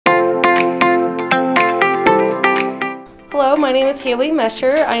my name is Haley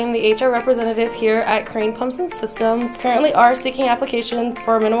Mesher. I am the HR representative here at Crane Pumps and Systems. Currently are seeking applications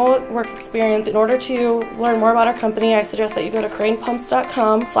for minimal work experience. In order to learn more about our company, I suggest that you go to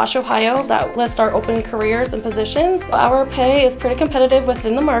cranepumps.com/Ohio. That lists our open careers and positions. Our pay is pretty competitive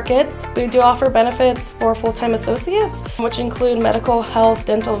within the markets. We do offer benefits for full-time associates, which include medical, health,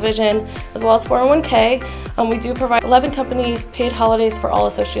 dental, vision, as well as 401k. We do provide 11 company paid holidays for all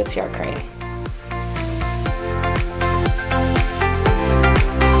associates here at Crane.